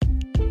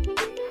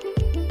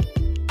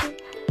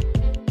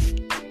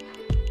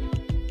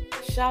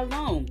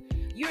Shalom.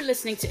 You're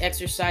listening to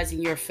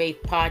Exercising Your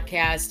Faith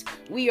podcast.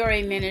 We are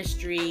a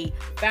ministry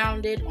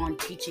founded on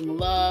teaching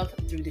love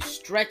through the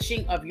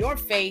stretching of your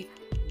faith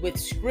with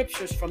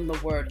scriptures from the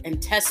word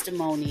and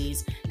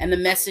testimonies and the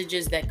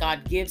messages that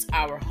God gives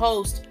our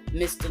host,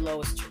 Miss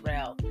Delois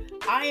Terrell.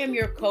 I am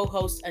your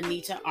co-host,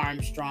 Anita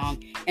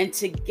Armstrong, and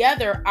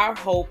together our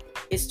hope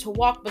is to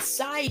walk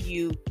beside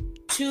you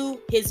to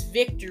his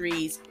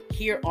victories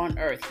here on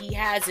earth. He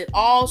has it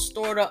all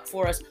stored up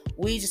for us.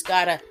 We just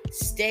gotta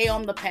stay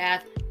on the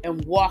path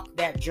and walk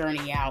that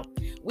journey out.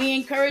 We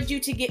encourage you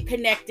to get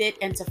connected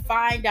and to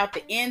find out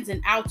the ins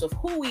and outs of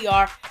who we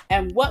are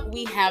and what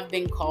we have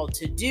been called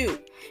to do.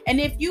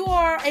 And if you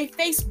are a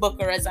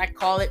Facebooker, as I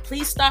call it,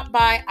 please stop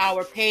by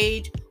our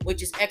page,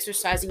 which is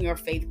Exercising Your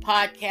Faith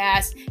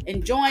podcast,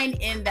 and join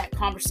in that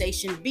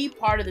conversation. Be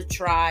part of the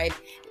tribe.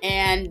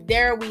 And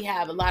there we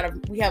have a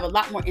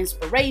lot more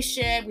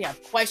inspiration. We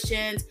have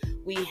questions.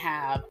 We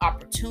have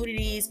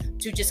opportunities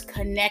to just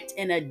connect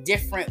in a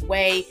different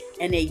way,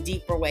 in a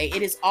deeper way.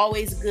 It is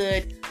always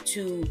good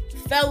to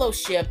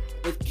fellowship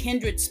with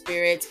kindred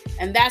spirits,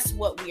 and that's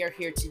what we are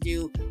here to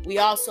do. We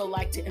also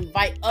like to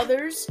invite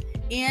others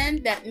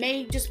in that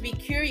may just be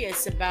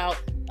curious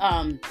about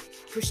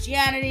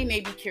Christianity, may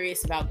be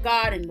curious about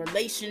God and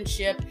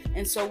relationship.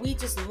 And so we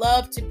just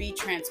love to be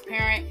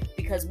transparent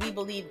because we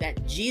believe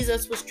that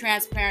Jesus was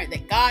transparent,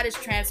 that God is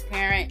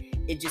transparent.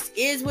 It just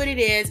is what it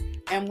is.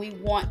 And we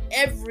want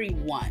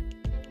everyone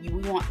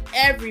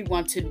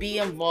to be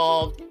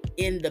involved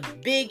in the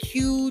big,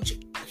 huge,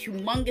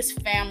 humongous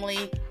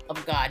family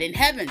of God. In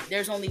heaven,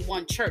 there's only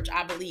one church,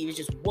 I believe. It's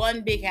just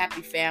one big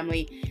happy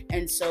family.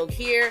 And so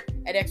here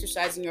at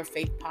Exercising Your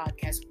Faith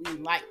podcast, we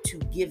like to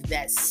give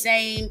that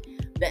same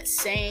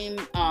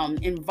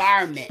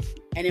environment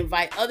and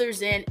invite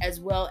others in,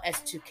 as well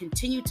as to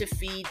continue to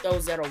feed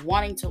those that are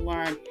wanting to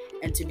learn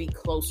and to be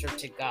closer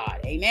to God.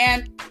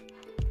 Amen.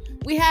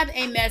 We have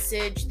a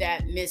message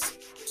that Miss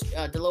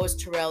Delois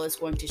Terrell is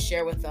going to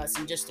share with us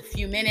in just a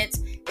few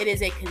minutes. It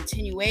is a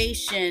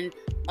continuation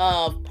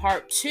of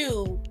part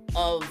 2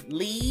 of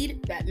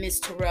Lead that Miss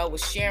Terrell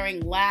was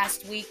sharing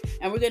last week,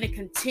 and we're going to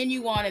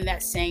continue on in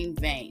that same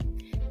vein.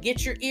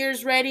 Get your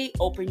ears ready,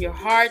 open your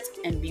hearts,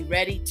 and be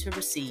ready to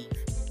receive.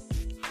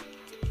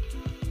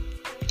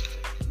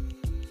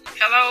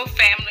 Hello,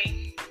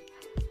 family.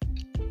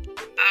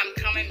 I'm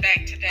coming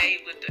back today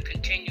with the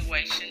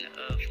continuation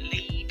of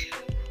Lead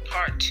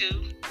Part 2.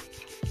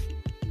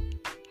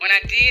 When I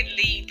did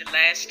Lead the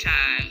last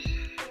time,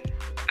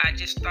 I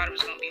just thought it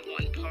was going to be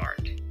one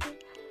part.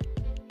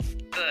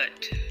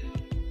 But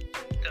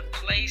the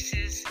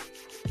places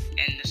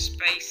and the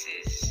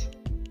spaces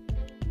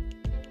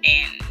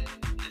and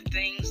the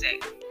things that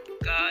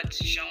God's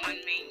showing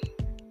me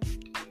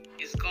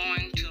is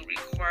going to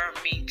require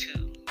me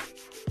to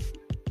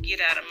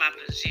get out of my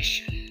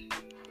position.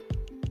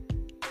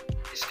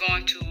 It's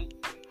going to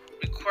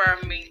require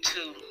me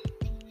to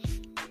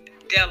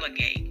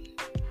delegate.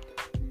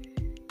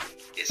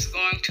 It's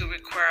going to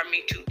require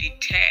me to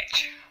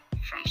detach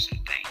from some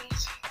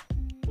things.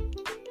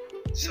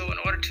 So in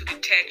order to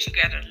detach, you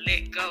got to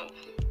let go.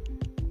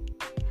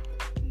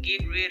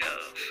 Get rid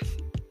of.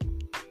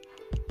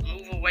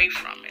 Move away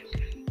from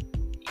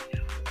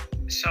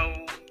it. So,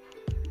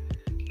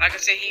 like I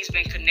said, he's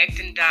been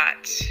connecting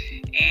dots,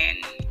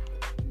 and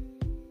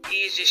he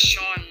is just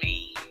showing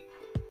me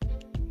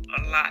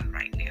a lot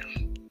right now.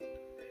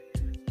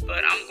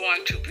 But I'm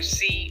going to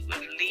proceed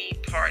with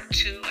Lead Part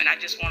 2, and I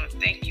just want to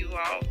thank you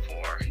all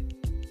for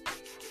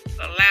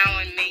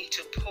allowing me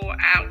to pour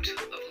out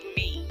of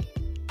me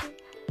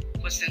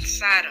what's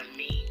inside of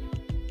me,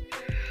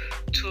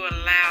 to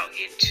allow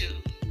it to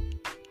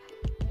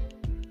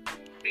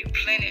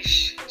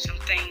replenish some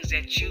things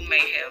that you may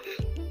have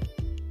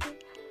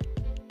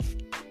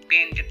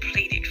been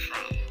depleted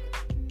from,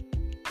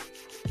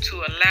 to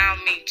allow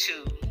me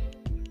to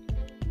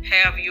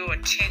have your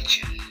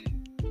attention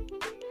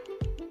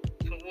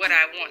for what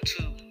I want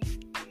to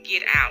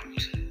get out.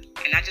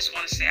 And I just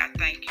want to say I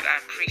thank you. I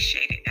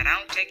appreciate it. And I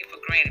don't take it for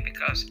granted,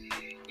 because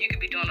you could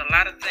be doing a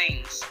lot of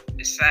things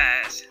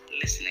besides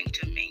listening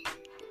to me.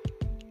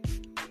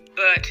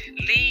 But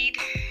Lead,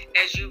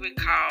 as you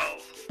recall,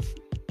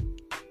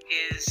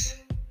 is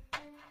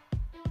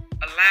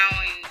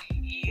allowing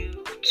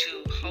you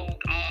to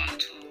hold on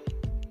to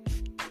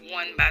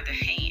one by the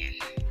hand.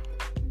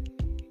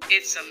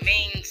 It's a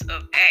means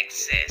of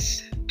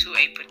access to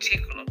a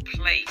particular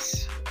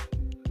place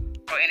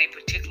or in a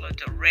particular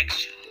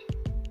direction.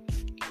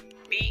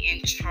 Be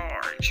in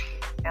charge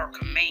or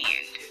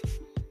command.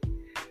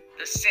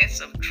 The sense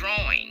of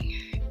drawing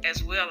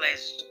as well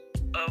as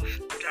of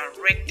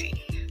directing,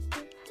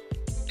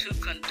 to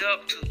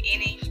conduct to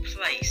any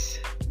place.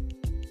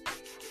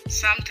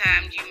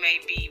 Sometimes you may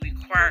be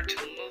required to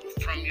move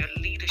from your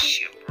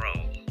leadership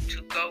role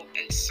to go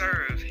and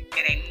serve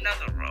in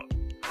another role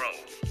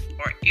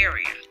or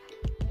area.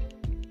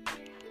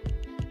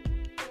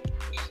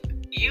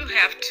 You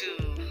have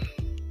to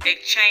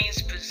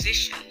exchange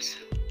positions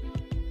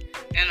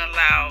and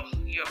allow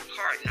your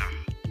partner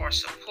or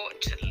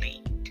support to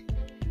lead,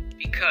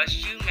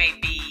 because you may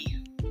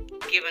be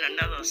given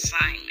another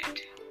assignment.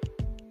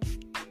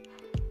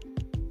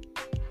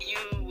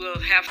 You will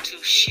have to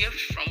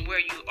shift from where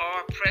you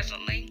are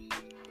presently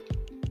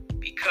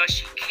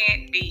because you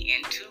can't be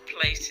in two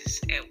places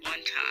at one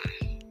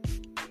time.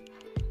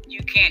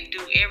 You can't do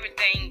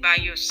everything by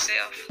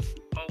yourself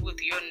or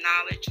with your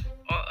knowledge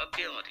or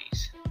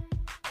abilities.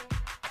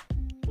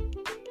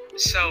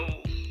 So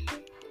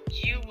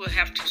you will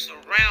have to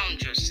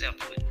surround yourself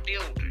with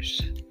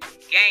builders,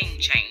 game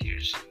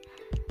changers,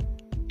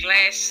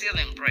 glass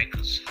ceiling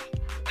breakers,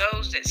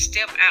 those that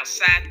step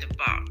outside the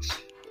box,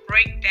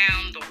 break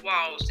down the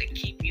walls that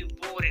keep you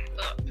boarded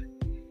up,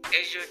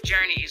 as your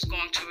journey is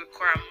going to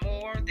require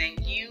more than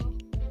you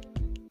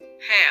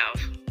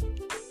have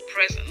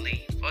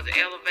presently for the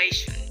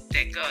elevation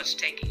that God's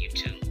taking you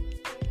to.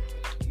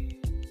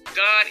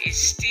 God is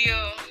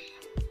still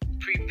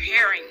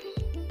preparing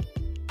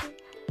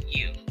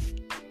you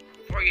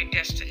for your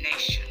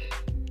destination,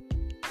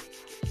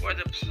 for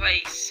the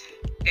place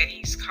that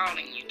He's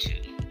calling you to.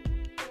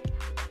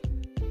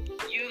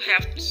 You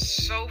have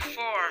so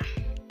far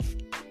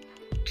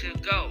to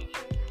go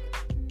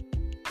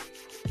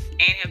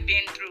and have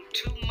been through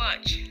too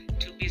much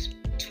to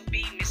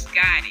be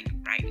misguided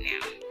right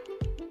now.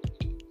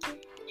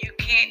 You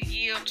can't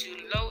yield to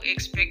low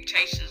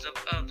expectations of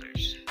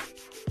others.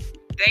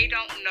 They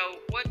don't know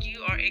what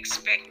you are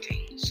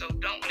expecting, so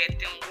don't let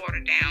them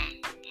water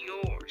down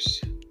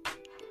yours.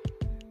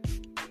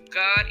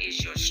 God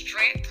is your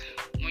strength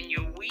when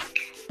you're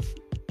weak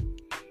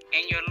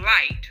and your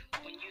light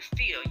when you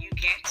feel you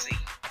can't see.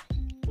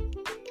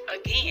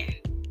 Again,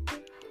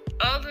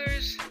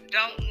 others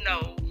don't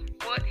know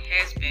what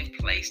has been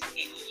placed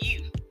in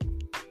you.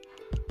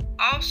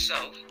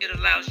 Also, it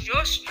allows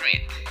your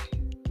strength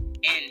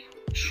and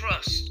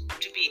trust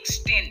to be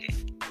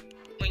extended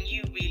when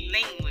you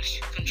relinquish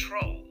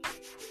control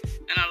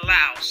and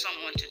allow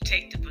someone to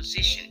take the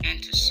position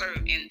and to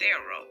serve in their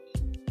role.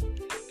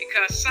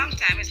 Because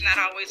sometimes it's not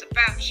always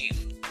about you.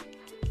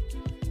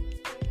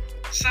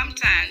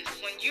 Sometimes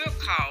when you're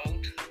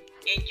called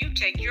and you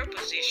take your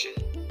position,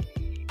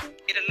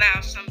 it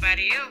allows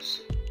somebody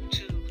else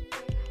to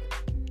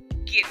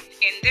get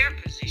in their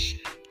position.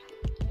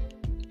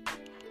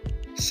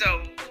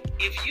 So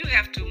if you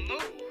have to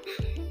move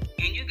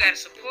and you got a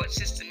support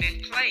system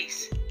in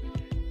place,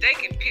 they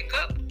can pick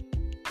up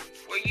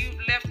where you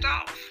left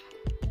off.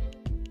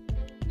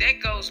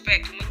 That goes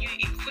back to when you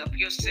equip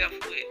yourself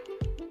with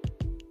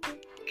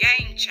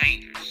game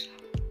changers,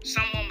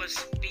 someone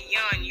was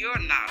beyond your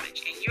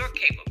knowledge and your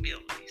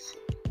capabilities,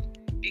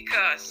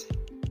 because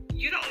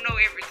you don't know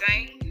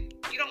everything.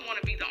 You don't want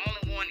to be the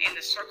only one in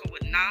the circle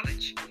with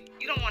knowledge.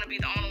 You don't want to be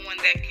the only one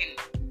that can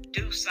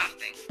do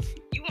something.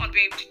 You want to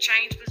be able to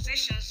change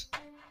positions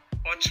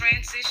or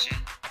transition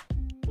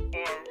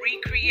or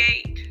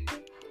recreate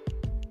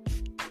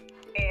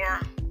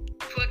or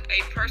put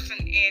a person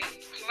in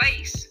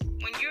place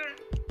when you're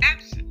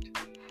absent.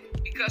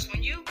 Because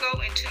when you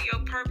go into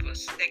your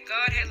purpose that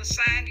God has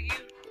assigned to you,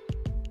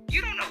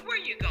 you don't know where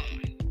you're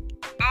going.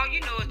 All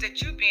you know is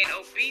that you're being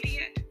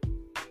obedient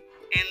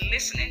and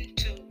listening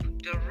to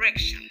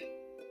direction.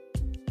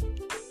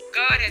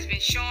 God has been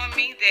showing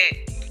me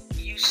that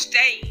you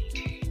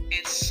stayed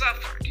and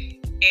suffered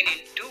and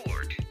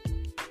endured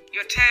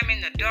your time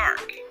in the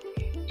dark.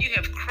 You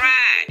have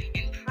cried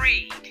and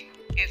prayed,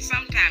 and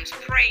sometimes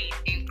prayed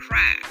and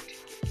cried.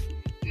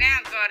 Now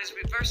God is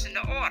reversing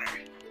the order.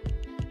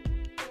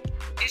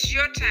 It's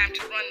your time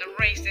to run the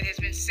race that has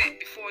been set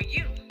before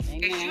you.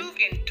 Amen. As you've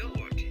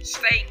endured,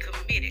 stayed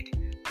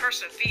committed,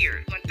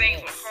 persevered when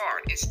things were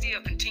hard, and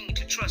still continue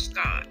to trust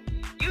God.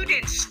 You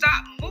didn't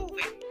stop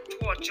moving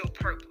towards your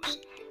purpose.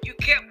 You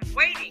kept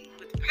waiting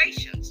with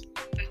patience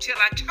until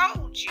I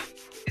told you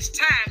it's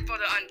time for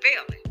the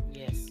unveiling.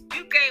 Yes.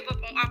 You gave up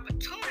on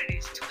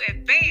opportunities to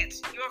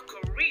advance your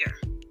career.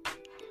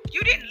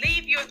 You didn't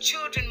leave your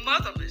children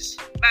motherless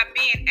by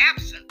being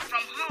absent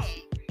from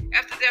home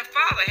after their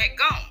father had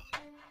gone.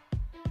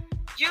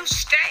 You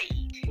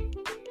stayed.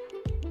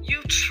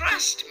 You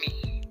trust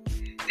me.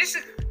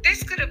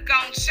 This could have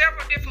gone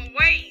several different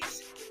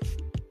ways,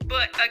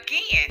 but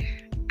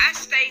again, I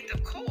stayed the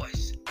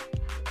course.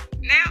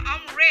 Now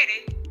I'm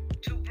ready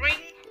to bring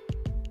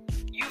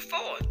you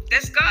forth.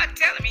 That's God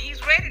telling me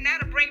He's ready now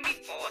to bring me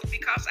forth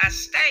because I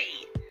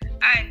stayed,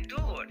 I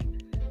endured,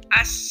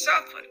 I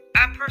suffered,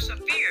 I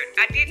persevered,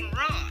 I didn't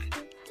run,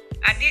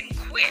 I didn't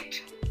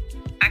quit,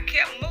 I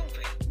kept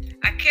moving,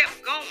 I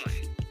kept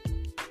going.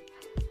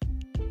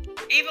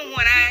 Even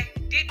when I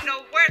didn't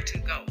know where to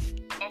go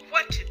or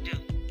what to do,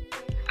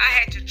 I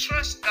had to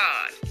trust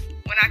God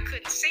when I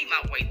couldn't see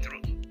my way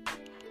through.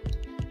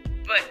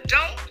 But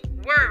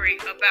don't worry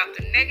about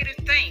the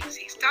negative things.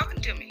 He's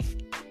talking to me.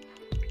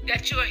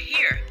 That you're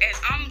here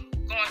as I'm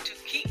going to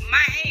keep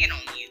my hand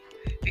on you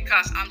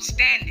because I'm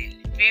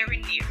standing very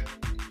near.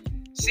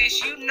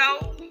 Since you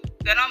know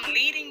that I'm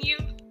leading you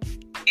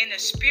in the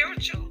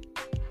spiritual,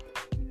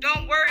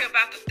 don't worry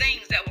about the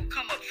things that will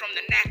come up from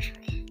the natural.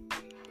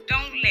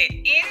 Don't let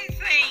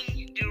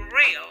anything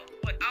derail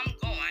what I'm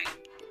going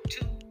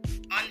to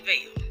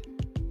unveil.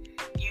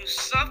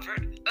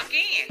 suffered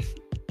again.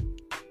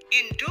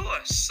 Endure,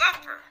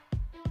 suffer.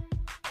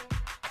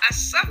 I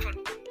suffered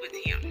with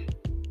him.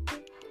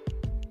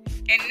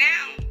 And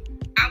now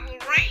I will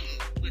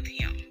reign with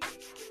him.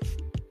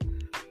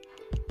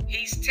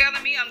 He's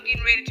telling me I'm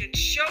getting ready to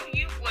show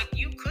you what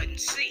you couldn't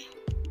see.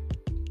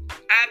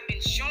 I've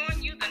been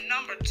showing you the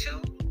number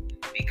 2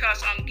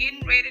 because I'm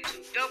getting ready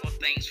to double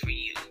things for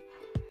you.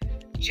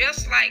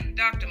 Just like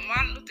Dr.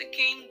 Martin Luther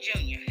King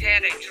Jr.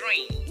 had a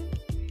dream,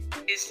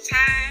 it's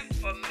time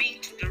for me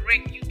to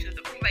direct you to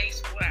the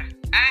place where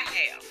I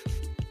have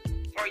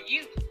for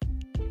you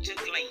to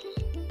glean.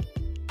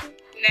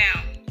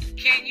 Now,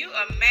 can you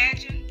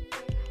imagine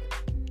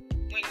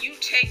when you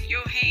take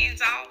your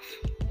hands off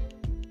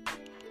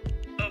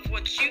of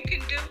what you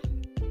can do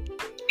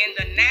in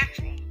the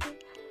natural,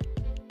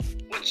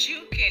 what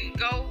you can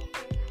go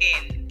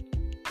and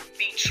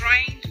be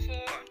trained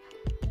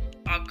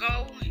for, or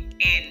go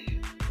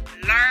and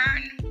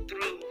learn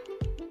through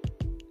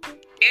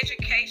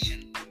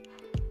education,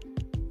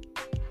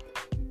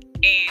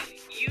 and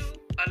you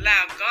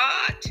allow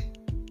God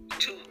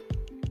to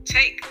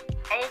take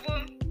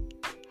over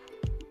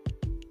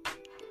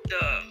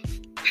the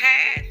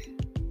path,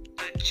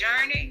 the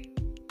journey,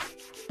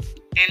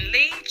 and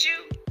lead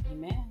you?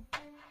 Amen.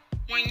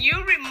 When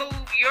you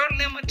remove your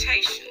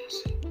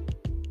limitations,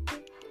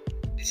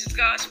 this is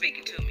God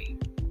speaking to me.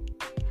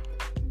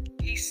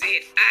 He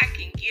said, I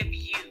can give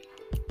you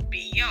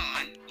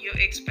beyond your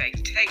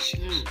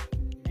expectations.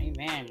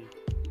 Amen.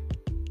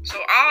 So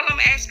all I'm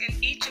asking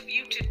each of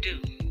you to do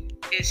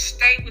is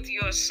stay with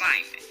your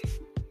assignment.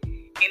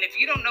 And if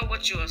you don't know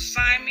what your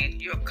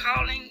assignment, your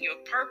calling, your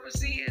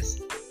purpose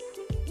is,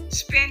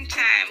 spend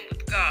time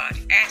with God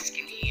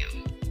asking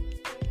him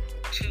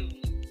to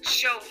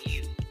show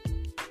you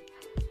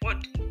what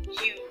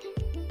you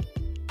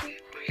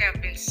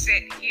have been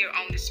set here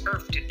on this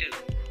earth to do.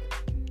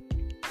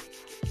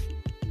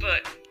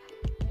 But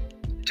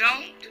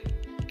don't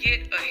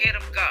get ahead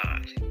of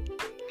God,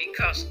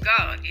 because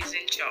God is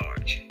in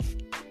charge.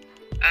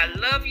 I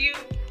love you.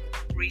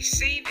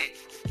 Receive it.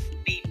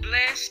 Be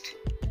blessed.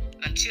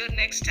 Until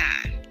next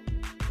time.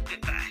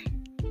 Goodbye.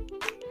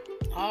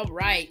 All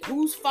right.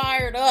 Who's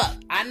fired up?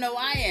 I know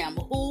I am.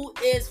 Who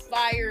is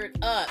fired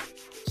up?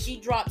 She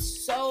dropped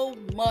so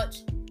much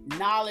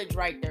knowledge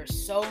right there.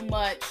 So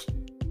much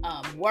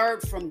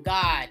word from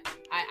God.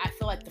 I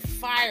feel like the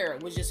fire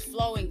was just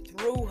flowing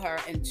through her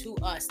and to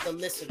us, the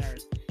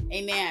listeners.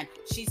 Amen.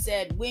 She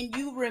said, when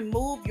you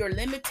remove your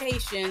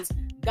limitations,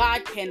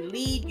 God can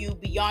lead you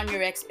beyond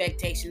your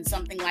expectations.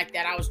 Something like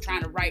that. I was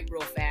trying to write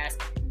real fast.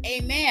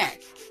 Amen.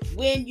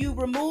 When you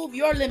remove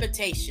your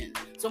limitations.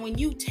 So when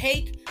you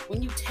take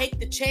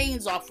the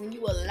chains off, when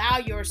you allow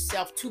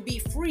yourself to be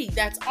free,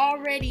 that's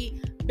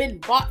already been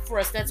bought for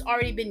us. That's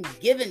already been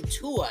given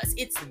to us.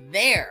 It's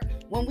there.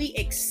 When we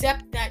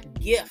accept that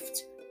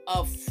gift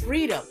of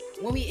freedom,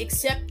 when we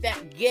accept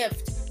that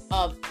gift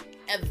of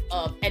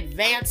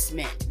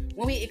advancement,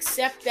 when we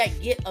accept that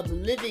gift of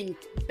living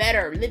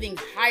better, living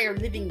higher,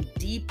 living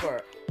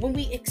deeper, when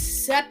we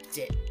accept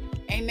it,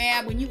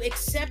 amen, when you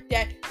accept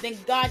that, then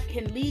God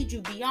can lead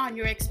you beyond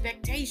your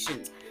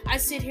expectations. I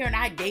sit here and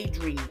I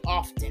daydream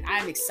often.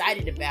 I'm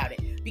excited about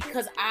it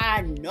because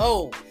I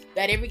know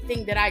that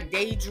everything that I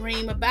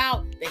daydream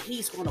about, that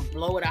he's going to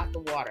blow it out the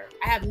water.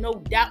 I have no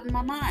doubt in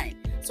my mind.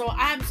 So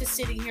I'm just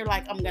sitting here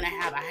like I'm going to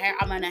have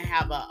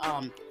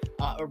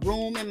a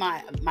room in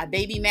my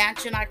baby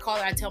mansion. I call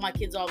it. I tell my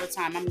kids all the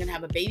time, I'm going to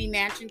have a baby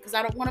mansion because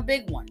I don't want a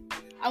big one.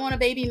 I want a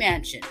baby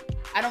mansion.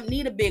 I don't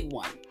need a big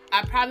one.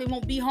 I probably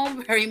won't be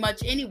home very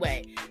much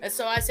anyway. And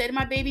so I said in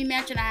my baby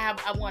mansion, I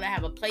want to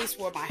have a place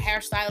where my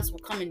hairstylist will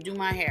come and do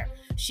my hair.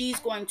 She's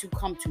going to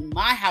come to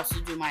my house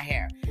to do my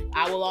hair.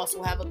 I will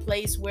also have a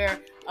place where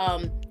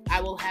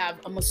I will have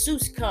a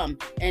masseuse come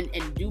and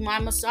do my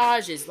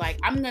massages. Like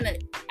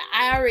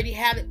I already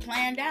have it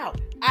planned out.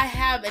 I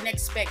have an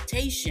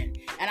expectation,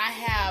 and I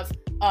have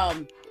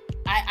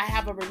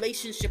a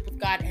relationship with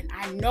God, and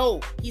I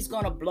know he's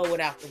going to blow it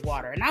out the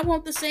water. And I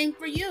want the same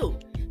for you.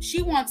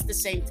 She wants the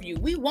same for you.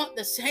 We want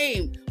the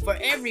same for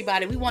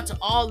everybody. We want to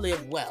all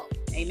live well.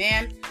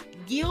 Amen.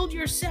 Yield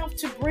yourself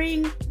to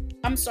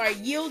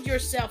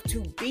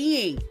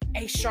being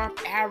a sharp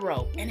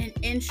arrow and an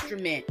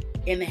instrument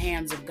in the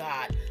hands of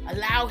God.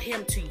 Allow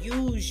him to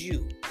use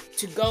you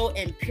to go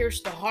and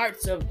pierce the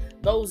hearts of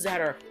those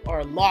that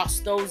are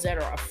lost, those that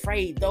are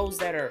afraid, those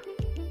that are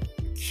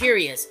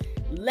curious.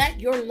 Let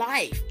your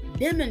life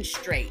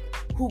demonstrate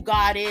who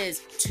God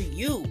is to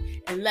you,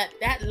 and let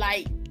that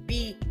light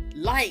be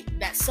light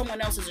that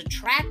someone else is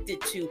attracted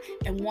to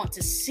and want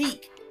to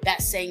seek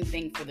that same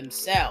thing for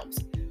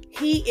themselves.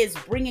 He is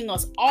bringing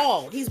us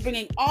all. He's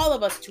bringing all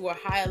of us to a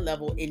higher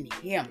level in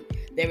him.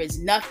 There is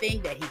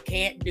nothing that he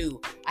can't do.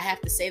 I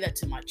have to say that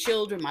to my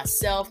children,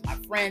 myself, my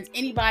friends,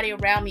 anybody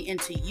around me, and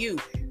to you.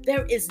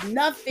 There is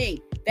nothing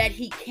that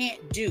he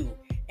can't do.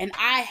 And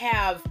I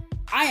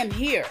am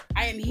here.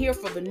 I am here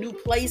for the new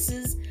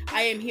places.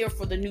 I am here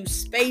for the new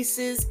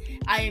spaces.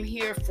 I am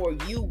here for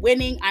you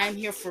winning. I am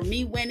here for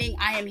me winning.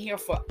 I am here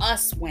for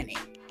us winning.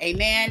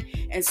 Amen.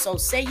 And so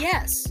say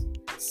yes.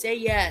 Say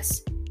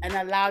yes and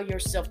allow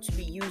yourself to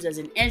be used as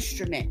an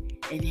instrument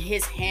in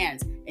his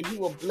hands. And he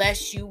will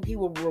bless you. He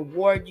will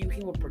reward you.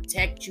 He will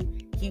protect you.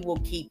 He will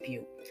keep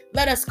you.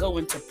 Let us go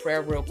into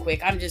prayer real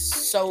quick. I'm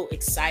just so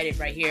excited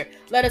right here.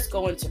 Let us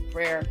go into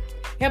prayer.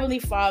 Heavenly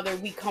Father,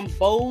 we come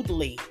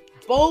boldly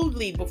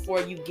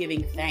before you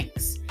giving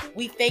thanks.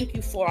 We thank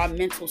you for our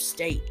mental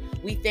state.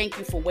 We thank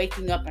you for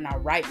waking up in our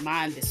right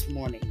mind this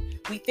morning.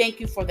 We thank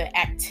you for the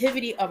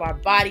activity of our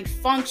body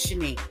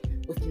functioning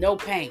with no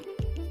pain,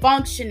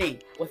 functioning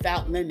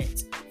without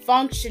limits,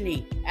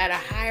 functioning at a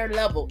higher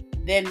level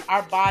than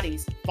our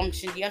bodies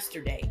functioned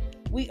yesterday.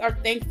 We are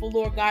thankful,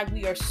 Lord God.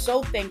 We are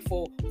so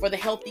thankful for the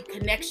healthy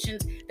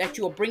connections that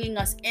you are bringing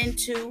us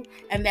into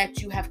and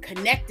that you have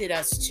connected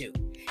us to.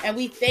 And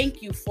we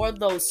thank you for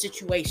those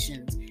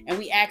situations. And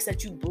we ask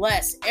that you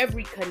bless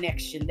every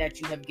connection that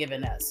you have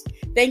given us.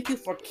 Thank you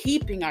for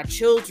keeping our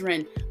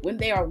children when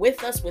they are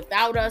with us,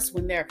 without us,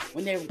 when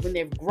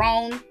they've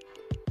grown.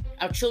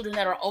 Our children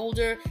that are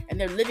older and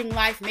they're living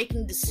life,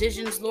 making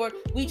decisions, Lord,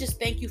 we just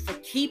thank you for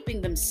keeping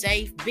them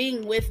safe,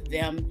 being with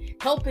them,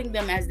 helping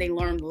them as they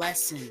learn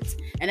lessons.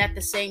 And at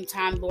the same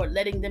time, Lord,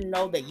 letting them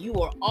know that you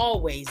are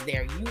always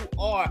there. You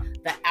are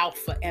the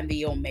Alpha and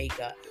the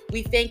Omega.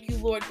 We thank you,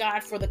 Lord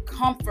God, for the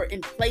comfort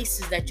in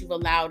places that you've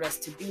allowed us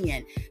to be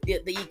in.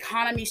 The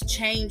economy's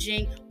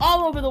changing.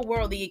 All over the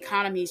world, the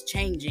economy is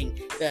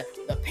changing. The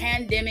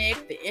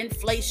pandemic, the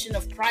inflation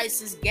of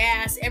prices,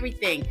 gas,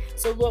 everything.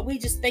 So, Lord, we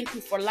just thank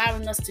you for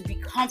allowing us to be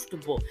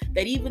comfortable,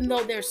 that even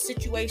though there's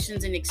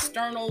situations and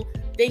external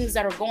things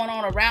that are going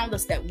on around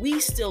us, that we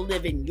still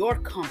live in your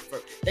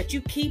comfort, that you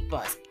keep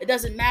us. It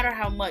doesn't matter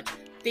how much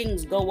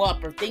things go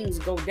up or things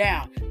go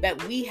down,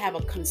 that we have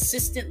a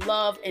consistent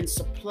love and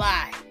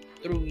supply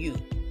through you.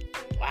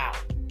 Wow.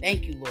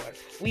 Thank you, Lord.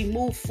 We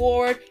move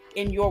forward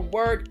in your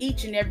word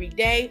each and every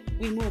day.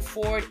 We move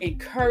forward in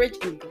courage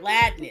and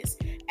gladness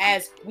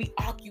as we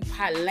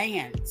occupy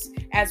lands,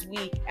 as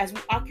we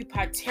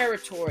occupy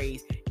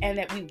territories, and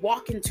that we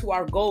walk into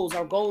our goals.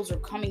 Our goals are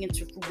coming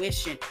into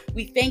fruition.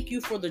 We thank you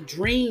for the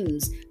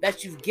dreams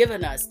that you've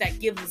given us, that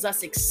gives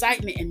us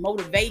excitement and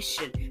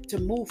motivation to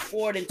move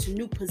forward into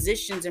new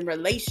positions and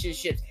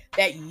relationships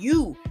that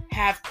you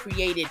have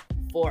created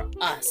for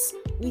us.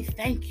 We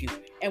thank you,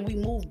 and we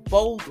move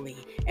boldly,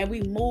 and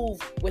we move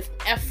with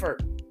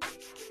effort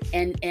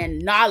and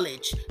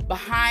knowledge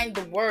behind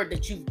the word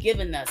that you've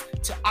given us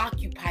to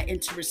occupy and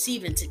to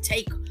receive and to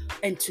take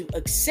and to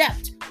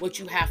accept what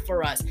you have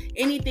for us.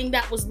 Anything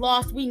that was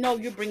lost, we know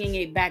you're bringing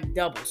it back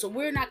double. So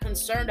we're not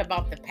concerned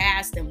about the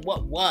past and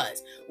what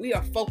was. We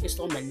are focused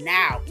on the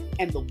now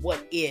and the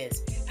what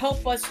is.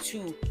 Help us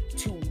to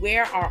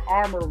wear our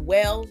armor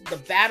well. The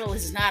battle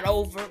is not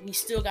over. We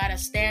still got to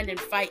stand and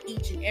fight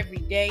each and every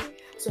day.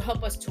 So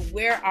help us to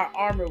wear our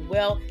armor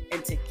well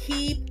and to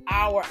keep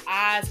our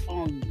eyes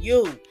on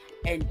you.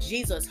 In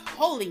Jesus'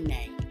 holy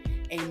name.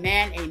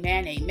 Amen,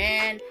 amen,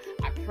 amen.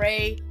 I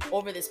pray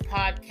over this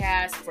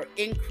podcast for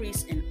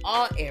increase in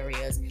all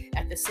areas.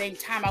 At the same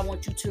time, I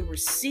want you to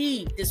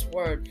receive this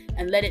word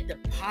and let it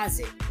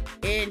deposit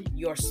in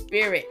your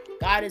spirit.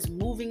 God is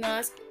moving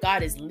us.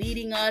 God is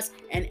leading us.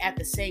 And at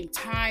the same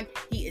time,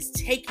 he is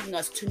taking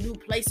us to new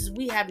places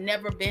we have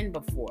never been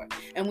before.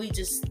 And we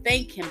just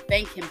thank him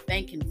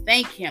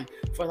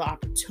for the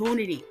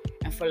opportunity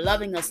and for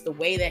loving us the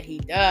way that he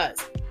does.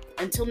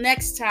 Until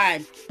next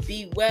time,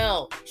 be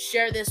well.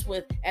 Share this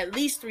with at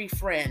least 3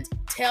 friends.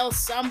 Tell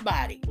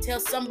somebody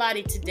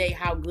today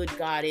how good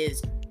God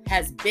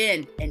has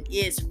been and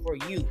is for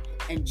you.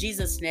 In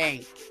Jesus'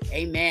 name,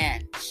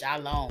 amen.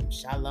 Shalom,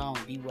 shalom.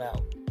 Be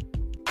well.